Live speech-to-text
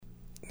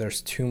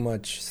There's too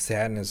much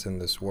sadness in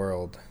this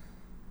world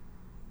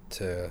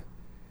to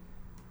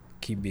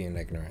keep being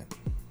ignorant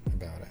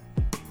about it.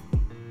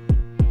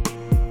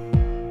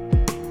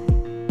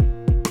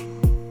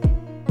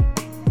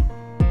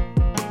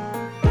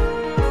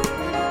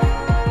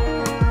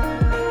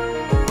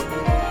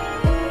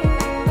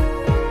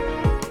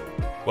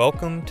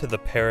 Welcome to the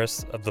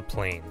Paris of the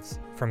Plains.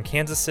 From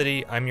Kansas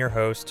City, I'm your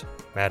host,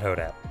 Matt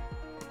Hodat.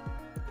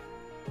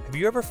 Have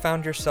you ever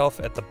found yourself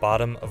at the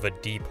bottom of a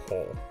deep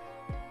hole?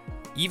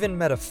 Even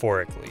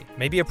metaphorically,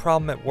 maybe a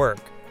problem at work,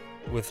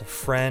 with a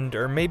friend,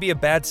 or maybe a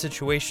bad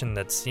situation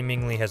that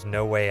seemingly has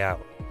no way out.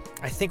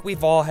 I think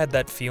we've all had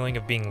that feeling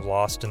of being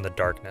lost in the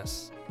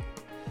darkness,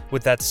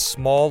 with that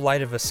small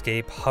light of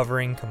escape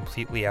hovering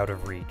completely out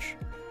of reach.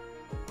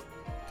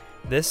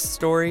 This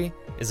story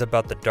is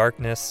about the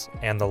darkness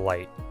and the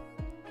light.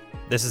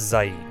 This is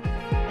Zaid.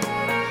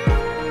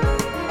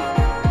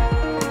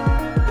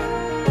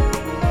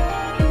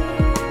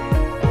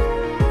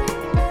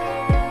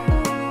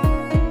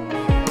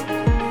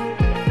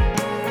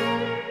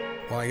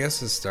 Well, I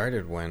guess it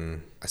started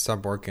when I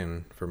stopped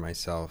working for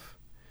myself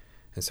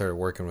and started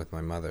working with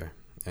my mother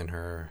in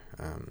her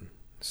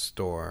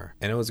store.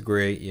 And it was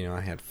great. You know,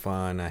 I had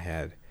fun.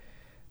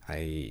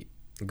 I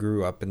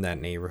grew up in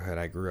that neighborhood.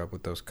 I grew up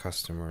with those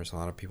customers. A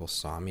lot of people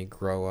saw me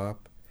grow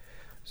up.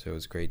 So it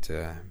was great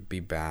to be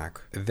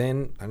back.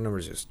 Then our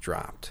numbers just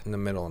dropped in the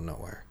middle of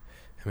nowhere.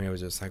 I mean, it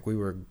was just like we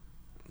were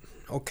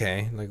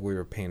okay. Like we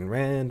were paying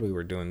rent, we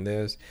were doing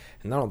this.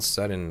 And then all of a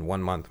sudden,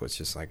 1 month was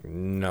just like,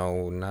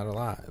 no, not a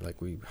lot.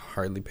 Like we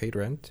hardly paid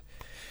rent.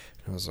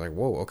 And I was like,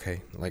 whoa,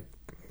 okay. Like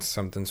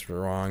something's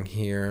wrong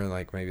here.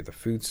 Like maybe the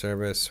food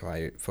service. So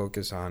I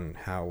focused on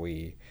how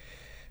we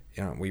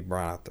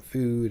brought out the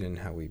food and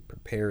how we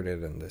prepared it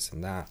and this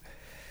and that.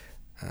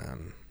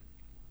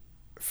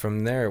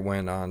 From there, it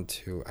went on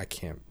to,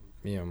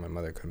 my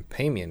mother couldn't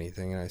pay me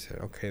anything. And I said,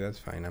 okay, that's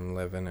fine. I'm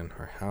living in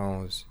her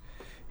house.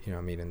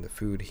 I'm eating the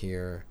food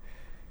here.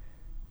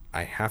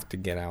 I have to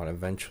get out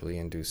eventually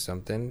and do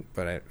something.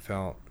 But it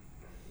felt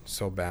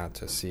so bad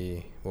to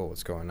see what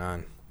was going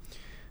on.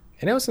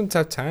 And it was some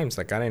tough times.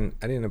 Like I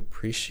didn't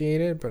appreciate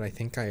it, but I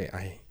think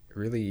I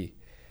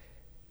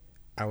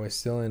was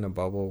still in a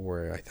bubble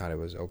where I thought it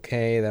was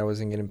okay that I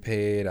wasn't getting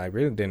paid. I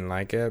really didn't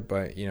like it,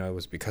 but, it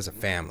was because of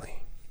family.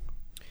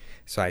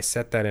 So I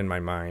set that in my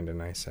mind,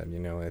 and I said,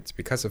 it's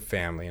because of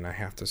family, and I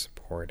have to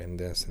support and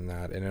this and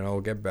that, and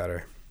it'll get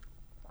better.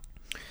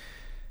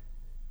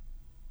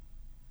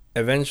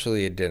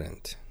 Eventually, it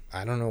didn't.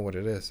 I don't know what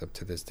it is up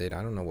to this date.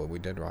 I don't know what we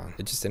did wrong.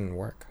 It just didn't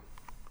work.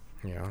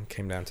 It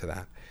came down to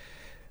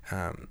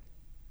that.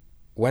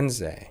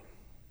 Wednesday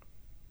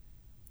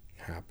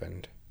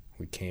happened.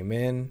 We came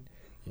in.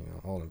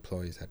 All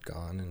employees had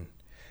gone and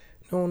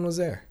no one was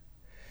there.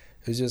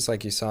 It was just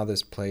like you saw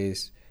this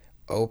place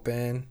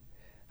open.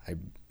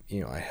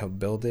 I helped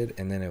build it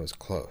and then it was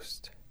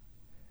closed.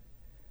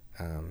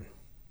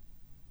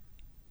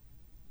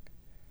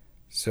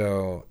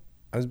 So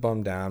I was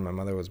bummed out. My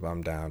mother was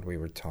bummed out. We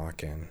were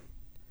talking.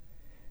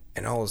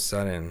 And all of a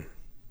sudden,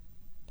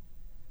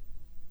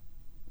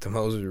 the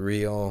most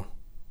real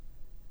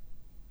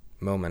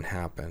moment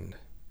happened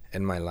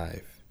in my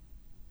life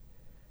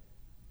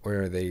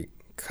where they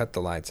cut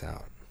the lights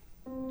out.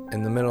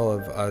 In the middle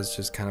of us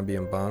just kind of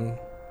being bummed,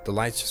 the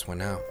lights just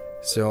went out.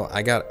 So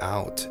I got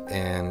out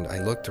and I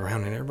looked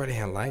around and everybody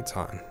had lights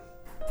on.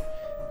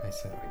 I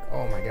said,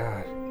 oh my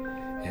God,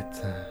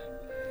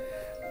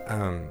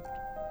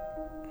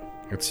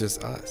 it's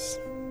just us.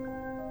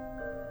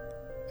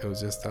 It was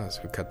just us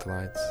who cut the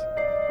lights.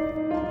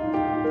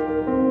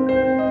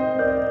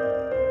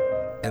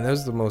 And that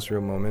was the most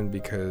real moment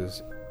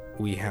because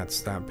we had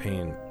stopped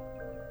paying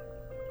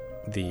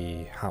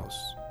the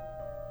house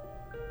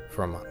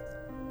for a month.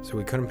 So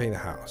we couldn't pay the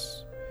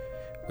house.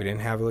 We didn't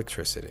have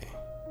electricity.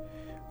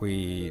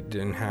 We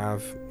didn't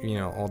have,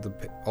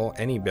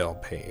 any bill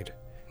paid.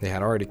 They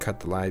had already cut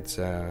the lights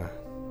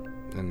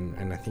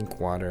and I think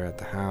water at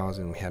the house,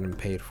 and we hadn't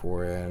paid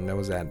for it. And there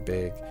was that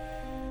big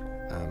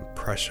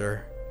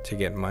pressure to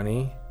get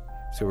money.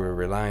 So we were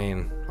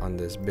relying on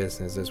this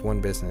one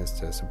business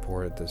to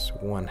support this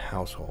one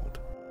household.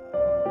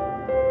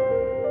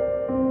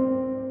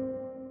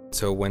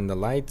 So when the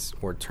lights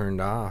were turned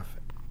off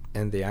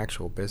in the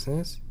actual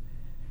business,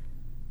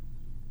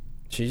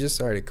 she just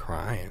started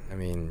crying. I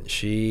mean,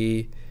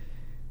 she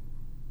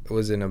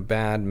was in a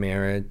bad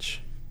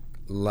marriage,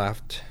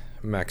 left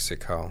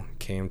Mexico,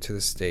 came to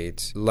the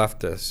States,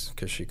 left us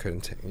because she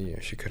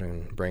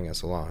couldn't bring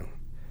us along.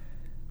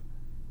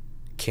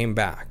 Came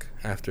back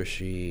after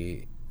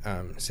she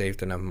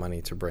saved enough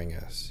money to bring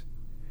us.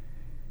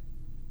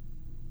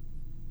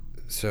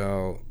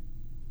 So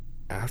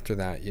after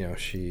that,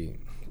 she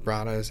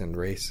brought us and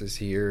raised us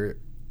here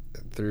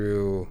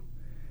through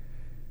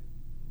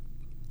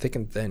thick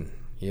and thin.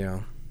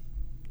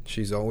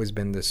 She's always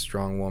been this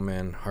strong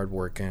woman,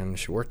 hardworking.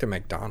 She worked at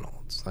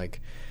McDonald's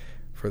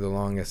for the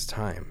longest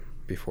time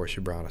before she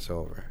brought us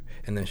over,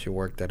 and then she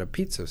worked at a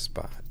pizza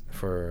spot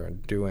for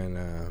doing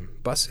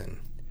bussing.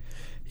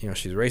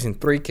 She's raising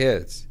 3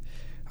 kids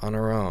on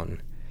her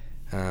own.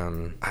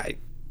 I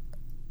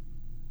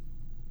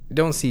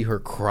don't see her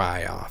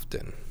cry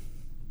often.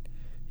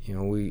 You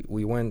know,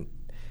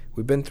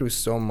 we've been through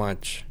so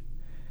much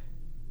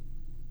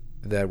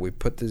that we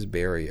put this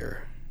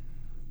barrier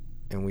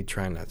and we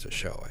try not to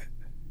show it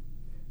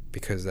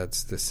because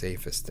that's the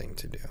safest thing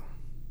to do.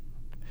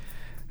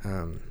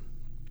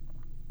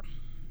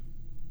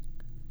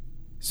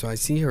 So I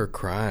see her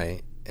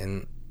cry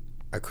and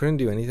I couldn't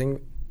do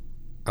anything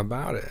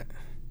about it.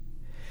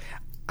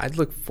 I'd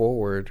look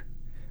forward,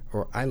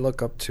 or I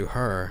look up to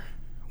her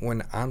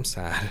when I'm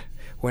sad,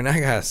 when I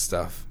got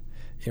stuff.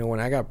 You know, when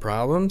I got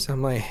problems,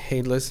 I'm like,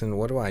 hey, listen,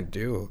 what do I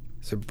do?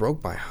 So it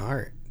broke my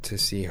heart to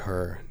see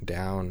her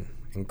down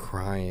and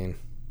crying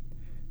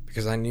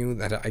because I knew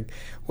that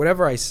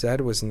whatever I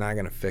said was not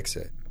going to fix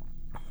it.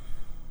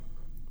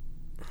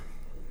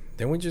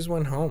 Then we just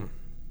went home.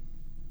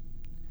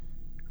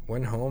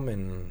 Went home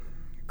and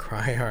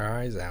cried our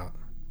eyes out.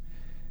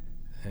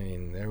 I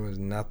mean, there was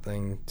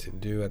nothing to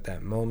do at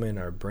that moment.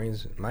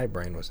 My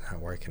brain was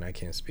not working. I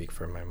can't speak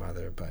for my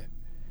mother, but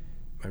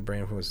my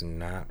brain was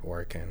not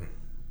working.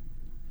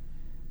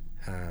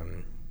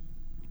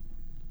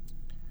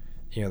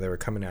 You know, they were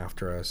coming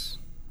after us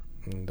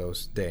in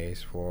those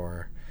days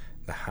for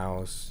the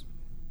house.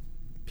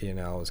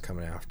 P&L was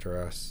coming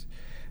after us.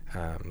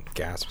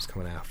 Gas was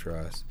coming after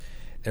us.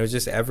 It was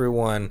just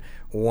everyone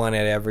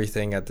wanted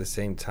everything at the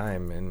same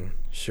time. And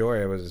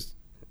sure, it was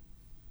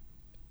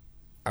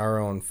our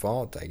own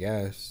fault, I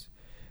guess.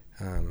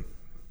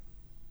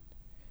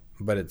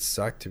 But it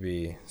sucked to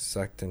be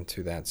sucked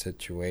into that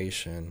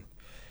situation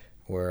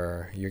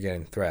where you're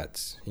getting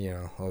threats, you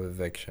know, of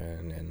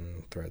eviction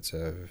and threats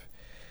of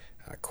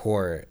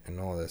court and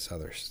all this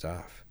other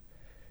stuff.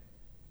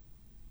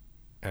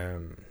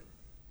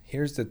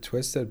 Here's the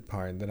twisted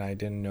part that I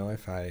didn't know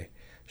if I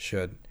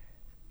should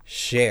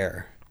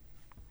share,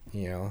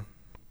 you know.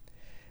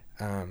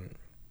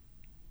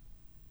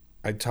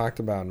 I talked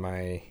about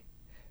my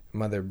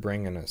mother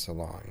bringing us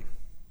along.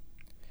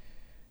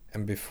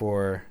 And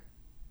before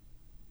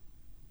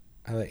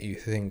I let you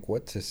think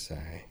what to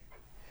say,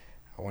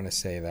 I want to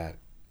say that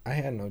I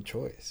had no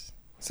choice.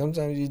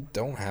 Sometimes you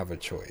don't have a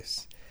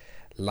choice.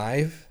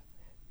 Life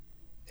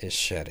is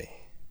shitty.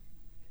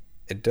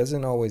 It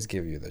doesn't always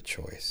give you the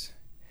choice.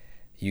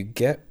 You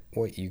get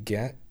what you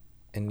get,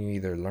 and you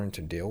either learn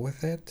to deal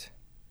with it,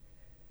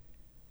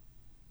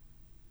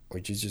 or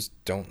you just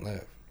don't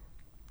live.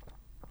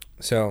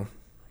 So,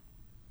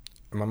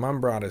 my mom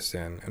brought us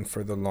in, and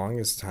for the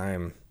longest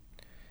time,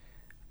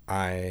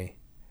 I'd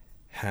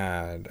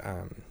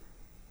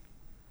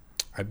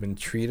been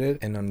treated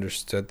and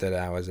understood that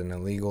I was an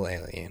illegal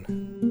alien.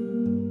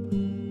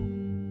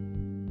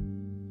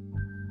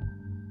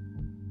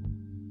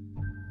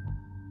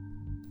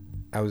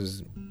 I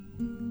was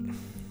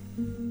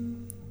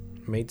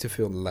made to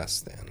feel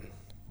less than.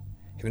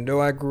 Even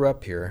though I grew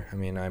up here, I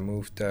mean, I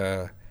moved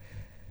in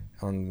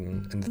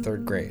the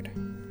 3rd grade.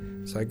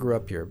 So I grew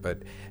up here,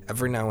 but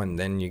every now and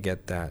then you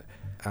get that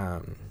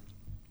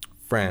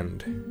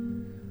friend,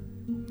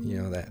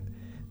 you know, that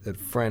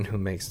friend who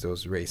makes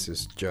those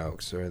racist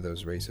jokes or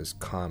those racist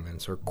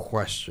comments or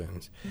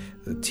questions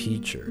the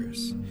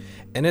teachers.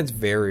 And it's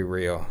very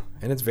real.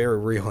 And it's very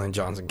real in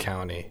Johnson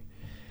County.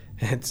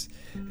 It's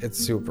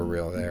super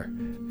real there.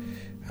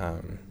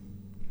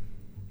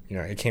 You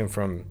know, it came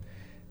from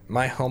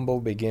my humble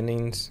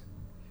beginnings,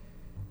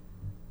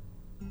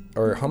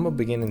 or humble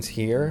beginnings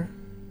here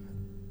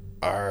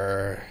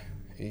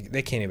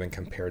they can't even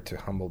compare to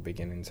humble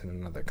beginnings in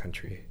another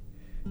country.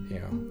 You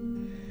know,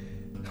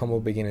 humble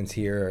beginnings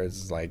here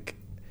is like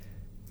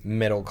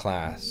middle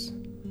class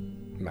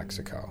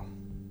Mexico.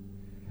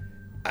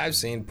 I've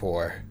seen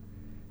poor,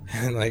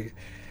 and like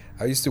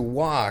I used to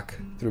walk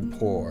through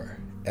poor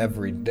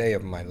every day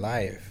of my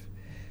life.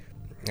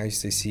 I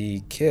used to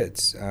see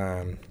kids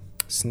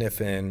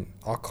sniffing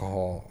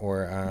alcohol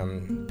or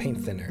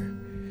paint thinner,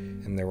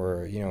 and there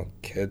were, you know,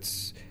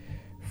 kids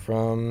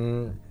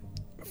from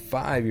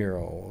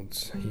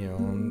 5-year-olds, you know,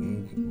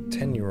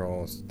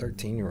 10-year-olds,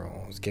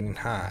 13-year-olds getting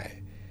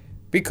high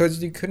because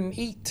they couldn't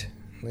eat.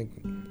 Like,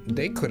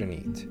 they couldn't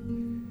eat.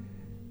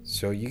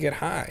 So you get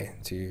high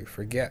to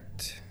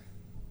forget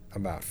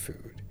about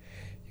food.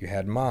 You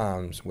had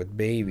moms with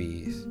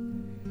babies.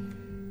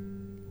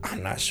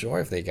 I'm not sure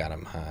if they got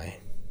them high.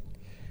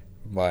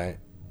 But,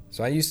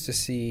 so I used to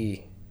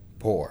see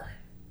poor.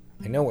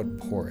 I know what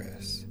poor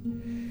is.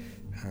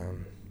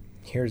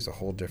 Here's a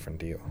whole different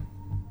deal.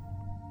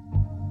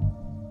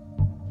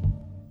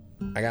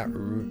 I got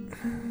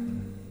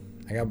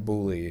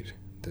bullied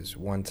this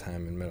one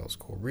time in middle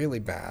school, really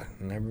bad,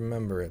 and I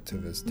remember it to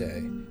this day.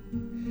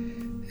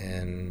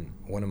 And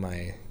one of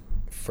my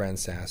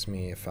friends asked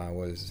me if I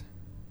was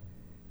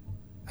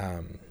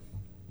an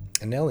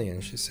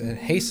alien. She said,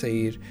 "Hey,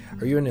 Saeed,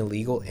 are you an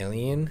illegal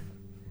alien?"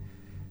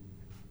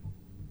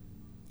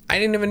 I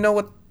didn't even know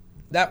what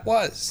that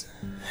was.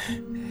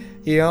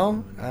 You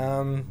know,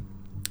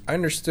 I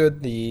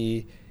understood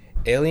the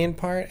alien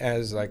part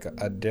as like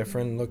a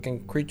different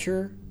looking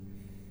creature,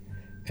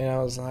 and I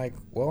was like,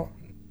 well,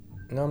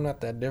 no, I'm not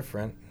that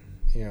different.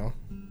 you know.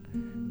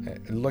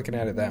 Looking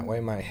at it that way,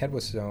 my head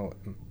was so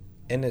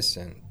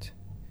innocent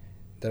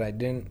that I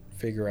didn't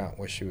figure out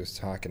what she was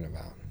talking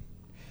about.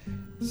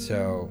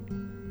 So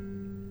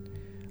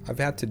I've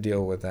had to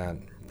deal with that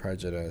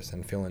prejudice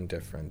and feeling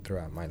different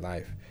throughout my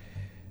life.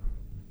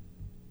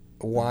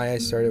 Why I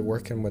started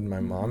working with my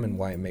mom and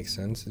why it makes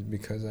sense is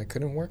because I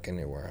couldn't work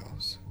anywhere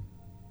else.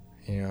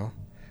 You know,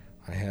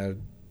 I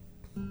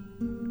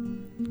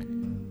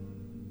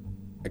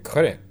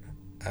couldn't.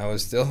 I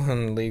was still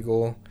an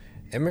illegal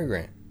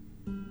immigrant.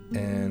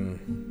 And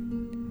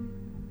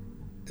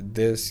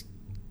this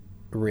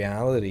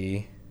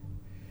reality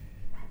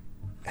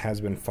has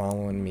been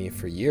following me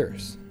for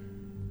years.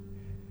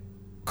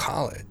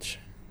 College,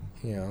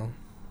 you know.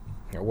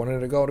 I wanted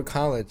to go to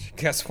college.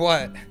 Guess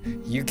what?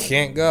 You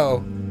can't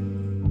go.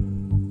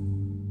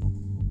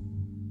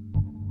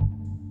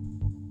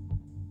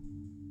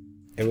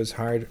 It was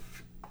hard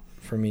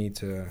for me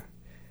to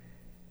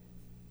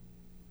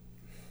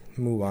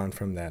move on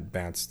from that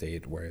bad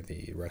state where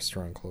the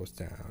restaurant closed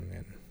down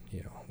and,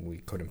 you know, we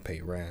couldn't pay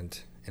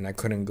rent and I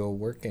couldn't go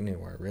work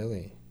anywhere,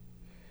 really.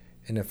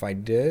 And if I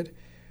did,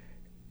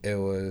 it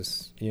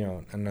was, you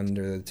know, an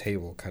under the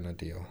table kind of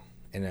deal.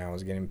 And I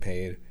was getting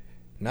paid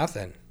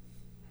nothing.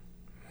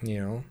 You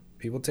know,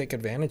 people take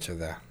advantage of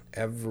that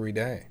every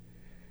day.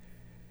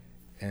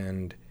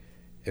 And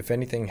if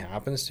anything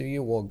happens to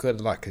you, well,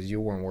 good luck, because you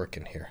weren't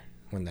working here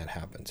when that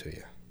happened to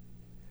you.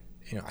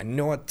 You know, I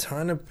know a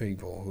ton of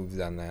people who've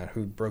done that,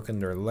 who've broken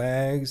their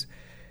legs,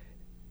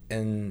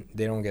 and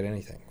they don't get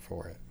anything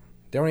for it.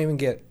 They don't even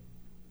get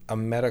a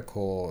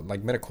medical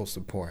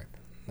support.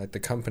 Like, the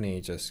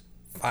company just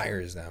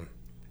fires them.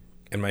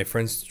 And my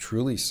friends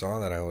truly saw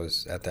that I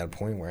was at that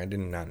point where I did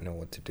not know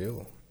what to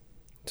do.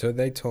 So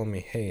they told me,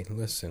 hey,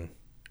 listen,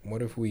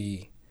 what if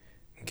we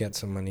get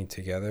some money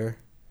together,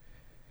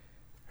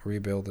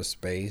 rebuild a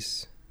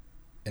space,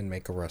 and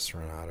make a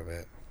restaurant out of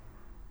it?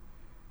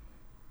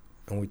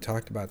 And we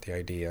talked about the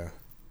idea,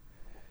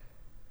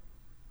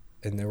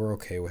 and they were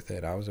okay with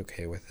it. I was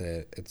okay with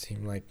it. It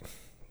seemed like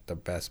the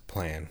best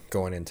plan,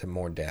 going into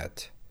more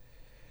debt.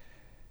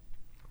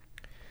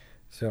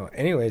 So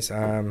anyways,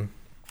 it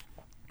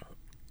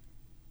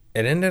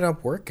ended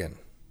up working.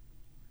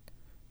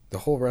 The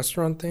whole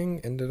restaurant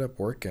thing ended up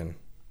working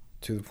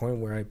to the point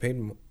where I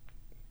paid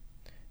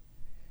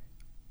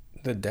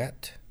the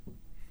debt,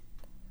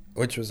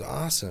 which was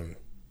awesome.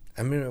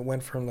 I mean, it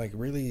went from like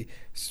really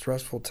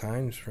stressful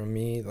times for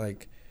me,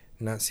 like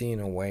not seeing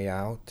a way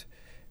out,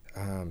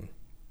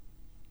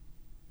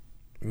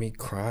 me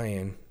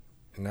crying,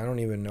 and I don't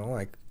even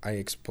know, I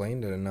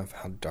explained it enough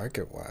how dark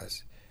it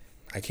was.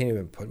 I can't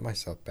even put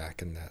myself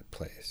back in that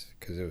place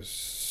because it was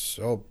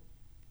so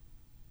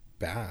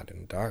bad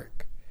and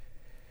dark.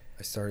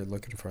 I started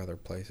looking for other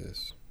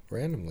places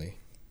randomly.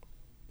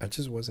 I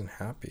just wasn't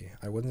happy.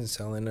 I wasn't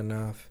selling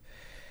enough.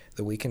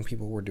 The weekend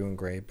people were doing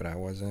great, but I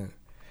wasn't.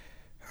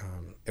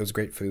 It was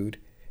great food.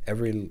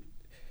 Every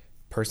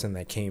person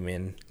that came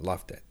in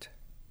loved it.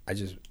 I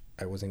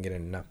wasn't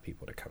getting enough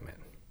people to come in.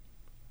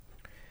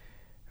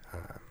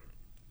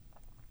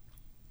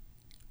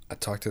 I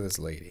talked to this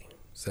lady,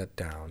 sat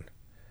down,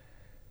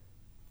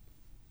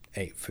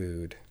 ate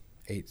food,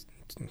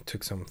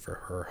 took some for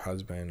her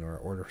husband, or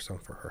ordered some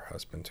for her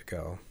husband to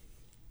go.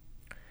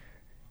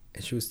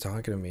 And she was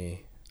talking to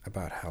me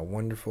about how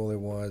wonderful it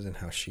was and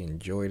how she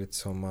enjoyed it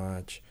so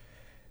much.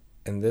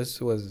 And this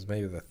was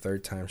maybe the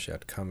third time she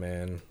had come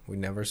in. We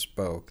never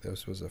spoke.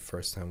 This was the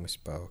first time we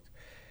spoke.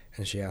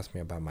 And she asked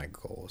me about my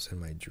goals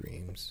and my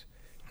dreams.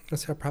 I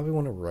said, I probably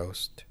want to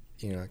roast.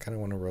 You know, I kind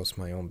of want to roast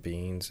my own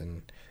beans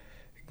and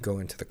go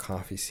into the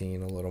coffee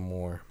scene a little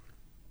more.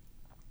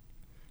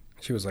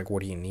 She was like,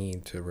 what do you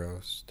need to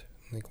roast?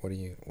 Like, what do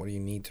you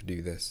need to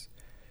do this?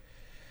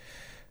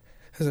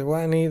 I said, well,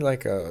 I need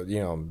like a,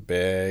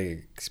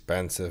 big,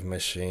 expensive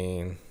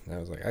machine. And I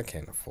was like, I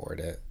can't afford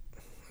it.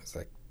 It's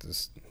like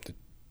the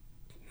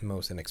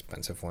most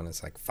inexpensive one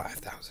is like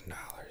 $5,000. And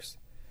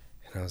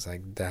I was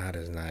like, that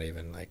is not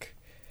even like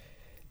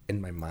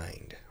in my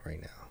mind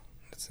right now.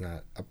 It's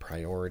not a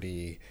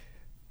priority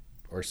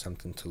or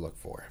something to look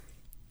for.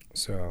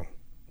 So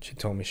she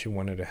told me she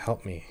wanted to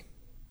help me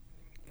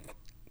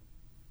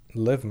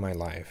live my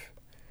life,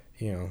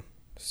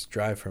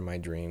 strive for my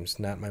dreams,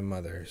 not my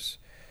mother's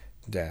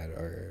debt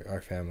or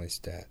our family's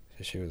debt.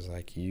 So she was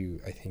like,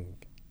 I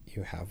think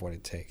you have what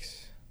it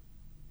takes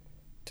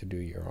to do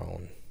your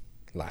own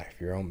life,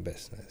 your own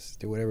business,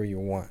 do whatever you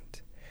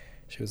want.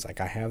 She was like,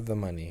 I have the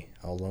money,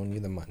 I'll loan you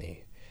the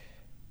money,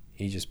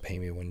 you just pay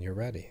me when you're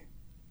ready.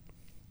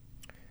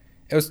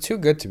 It was too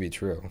good to be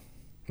true,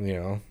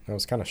 I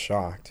was kind of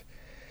shocked,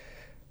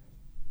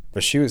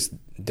 but she was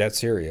dead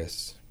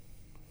serious.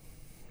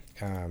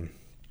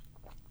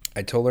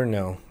 I told her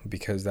no,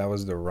 because that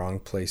was the wrong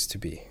place to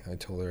be. I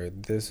told her,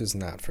 this is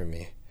not for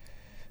me.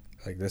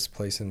 Like, this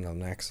place in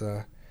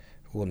Lenexa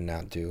will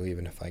not do,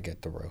 even if I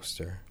get the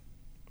roaster.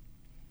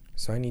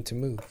 So I need to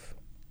move.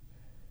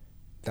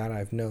 That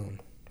I've known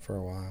for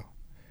a while.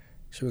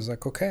 She was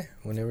like, okay,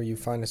 whenever you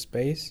find a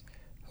space,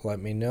 let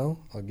me know.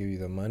 I'll give you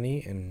the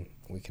money and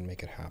we can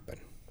make it happen.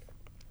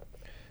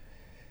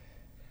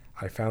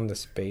 I found the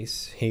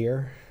space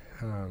here.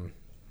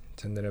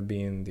 It ended up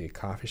being the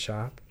coffee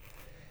shop.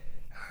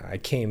 I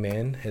came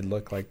in, it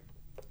looked like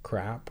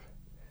crap.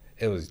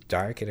 It was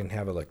dark, it didn't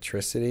have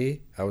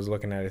electricity. I was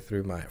looking at it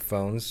through my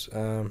phone's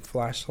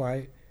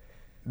flashlight.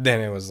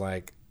 Then it was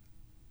like,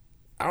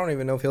 I don't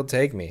even know if he'll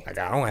take me. Like,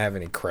 I don't have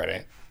any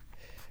credit.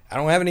 I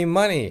don't have any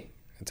money,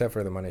 except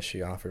for the money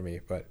she offered me.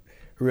 But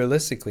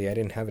realistically, I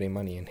didn't have any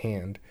money in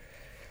hand.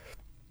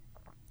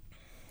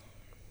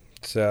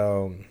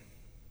 So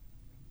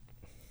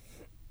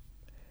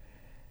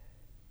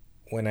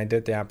when I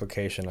did the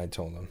application, I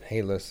told him,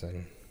 hey,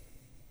 listen,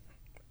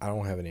 I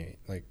don't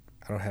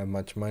have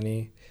much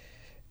money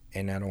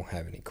and I don't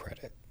have any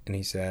credit. And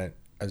he said,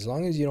 as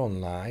long as you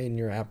don't lie in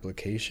your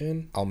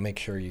application, I'll make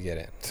sure you get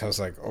in. So I was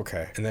like,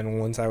 okay. And then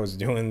once I was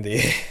doing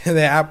the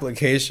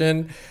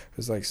application, it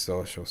was like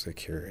Social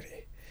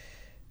Security.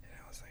 And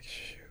I was like,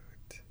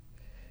 shoot,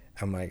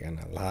 am I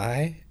gonna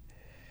lie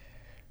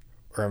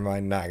or am I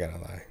not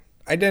gonna lie?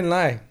 I didn't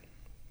lie.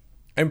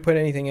 I didn't put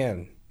anything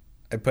in.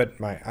 I put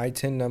my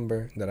ITIN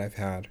number that I've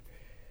had.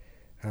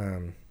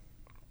 And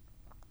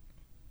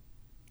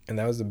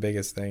that was the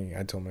biggest thing.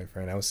 I told my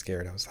friend, I was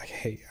scared. I was like,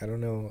 hey, I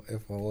don't know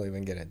if we'll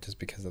even get it just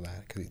because of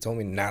that. Because he told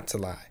me not to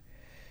lie.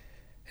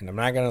 And I'm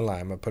not going to lie.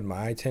 I'm going to put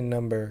my ITIN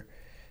number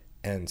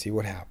and see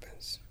what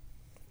happens.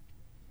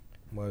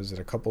 Was it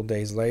a couple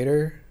days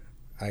later?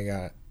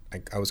 I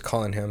was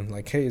calling him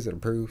like, hey, is it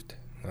approved?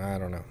 I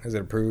don't know. Is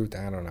it approved?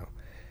 I don't know.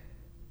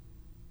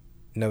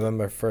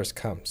 November 1st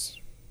comes.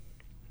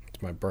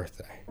 It's my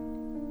birthday.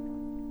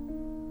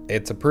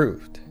 It's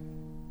approved.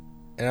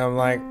 And I'm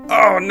like,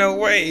 oh, no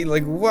way.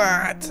 Like,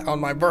 what? On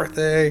my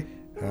birthday?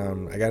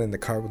 I got in the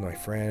car with my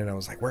friend, and I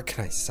was like, where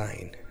can I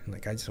sign?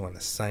 Like, I just want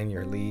to sign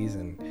your lease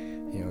and,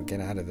 get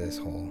out of this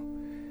hole.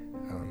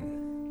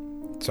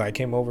 So I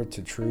came over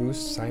to Truce,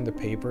 signed the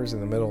papers in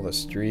the middle of the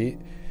street,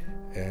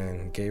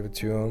 and gave it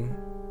to him.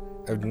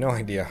 I have no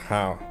idea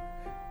how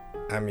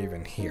I'm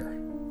even here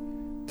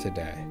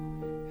today.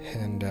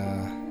 And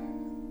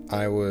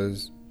I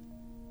was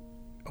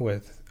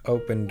with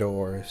open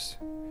doors,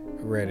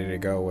 ready to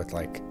go with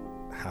like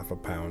half a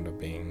pound of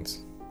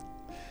beans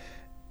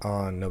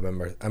on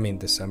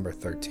December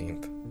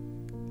 13th.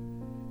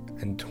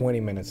 And 20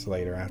 minutes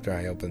later, after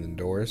I opened the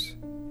doors,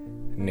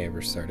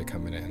 neighbors started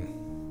coming in.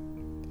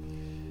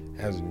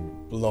 I was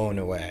blown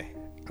away.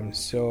 I'm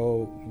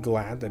so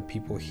glad that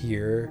people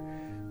here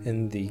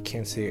in the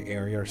Kansas City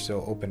area are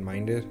so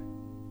open-minded,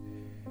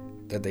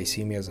 that they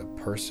see me as a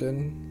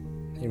person,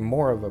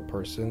 more of a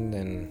person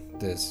than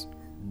this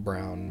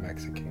brown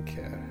Mexican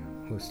kid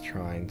who's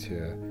trying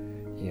to,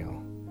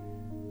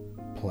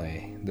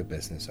 play the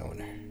business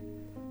owner.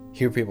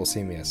 Here people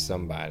see me as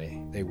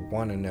somebody. They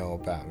want to know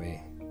about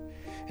me.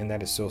 And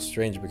that is so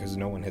strange because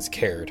no one has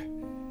cared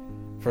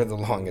for the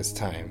longest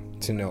time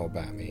to know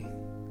about me.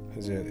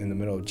 In the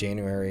middle of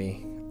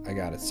January, I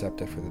got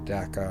accepted for the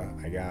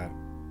DACA. I got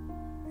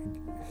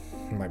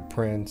my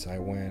prints. I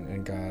went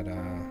and got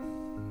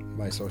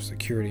my Social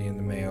Security in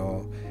the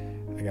mail.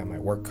 I got my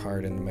work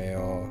card in the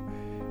mail.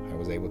 I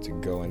was able to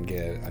go and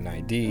get an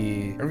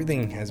ID.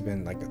 Everything has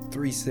been like a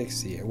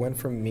 360. It went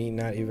from me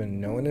not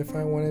even knowing if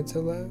I wanted to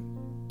live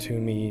to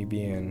me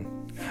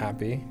being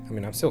happy.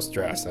 I'm still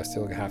stressed. I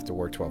still have to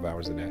work 12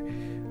 hours a day.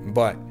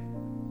 But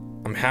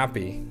I'm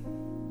happy.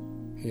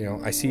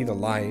 I see the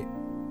light,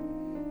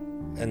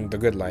 and the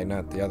good light,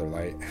 not the other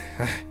light.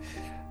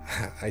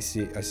 I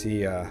see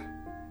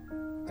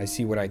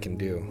what I can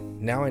do.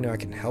 Now I know I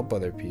can help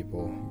other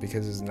people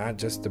because it's not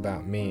just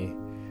about me.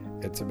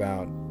 It's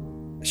about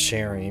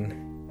sharing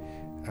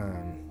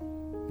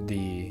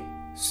the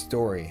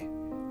story,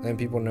 letting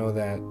people know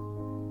that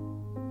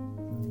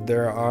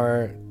there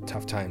are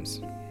tough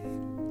times,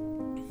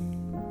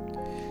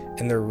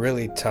 and they're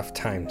really tough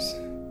times,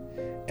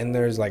 and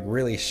there's like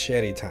really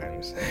shitty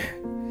times,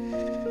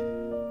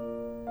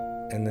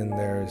 and then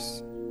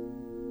there's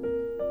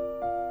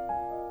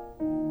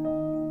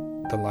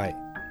the light.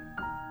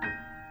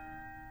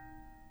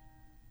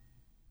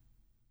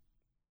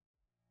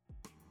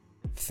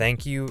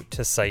 Thank you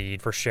to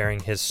Saeed for sharing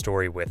his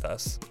story with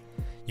us.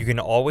 You can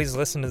always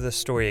listen to this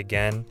story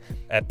again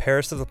at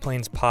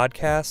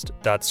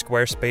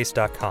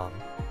parisoftheplainspodcast.squarespace.com.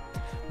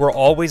 We're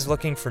always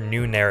looking for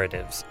new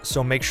narratives,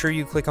 so make sure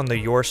you click on the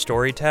Your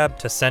Story tab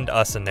to send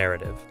us a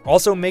narrative.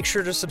 Also, make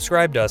sure to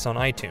subscribe to us on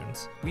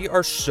iTunes. We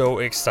are so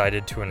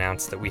excited to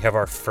announce that we have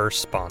our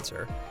first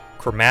sponsor,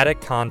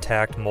 Chromatic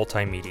Contact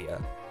Multimedia.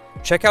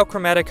 Check out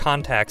Chromatic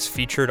Contact's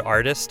featured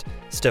artist,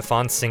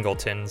 Stefan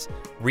Singleton's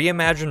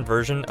reimagined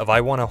version of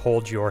I Wanna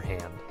Hold Your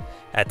Hand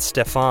at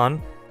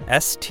Stefan,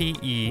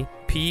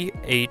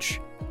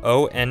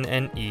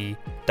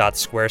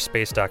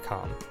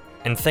 STEPHONNE.squarespace.com.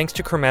 And thanks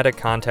to Chromatic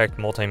Contact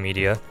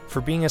Multimedia for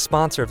being a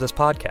sponsor of this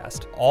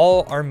podcast.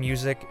 All our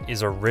music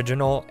is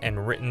original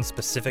and written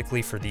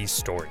specifically for these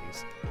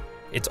stories.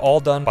 It's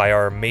all done by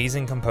our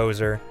amazing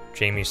composer,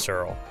 Jamie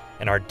Searle,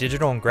 and our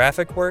digital and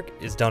graphic work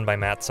is done by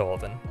Matt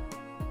Sullivan.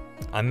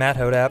 I'm Matt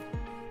Hodap.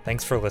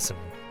 Thanks for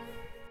listening.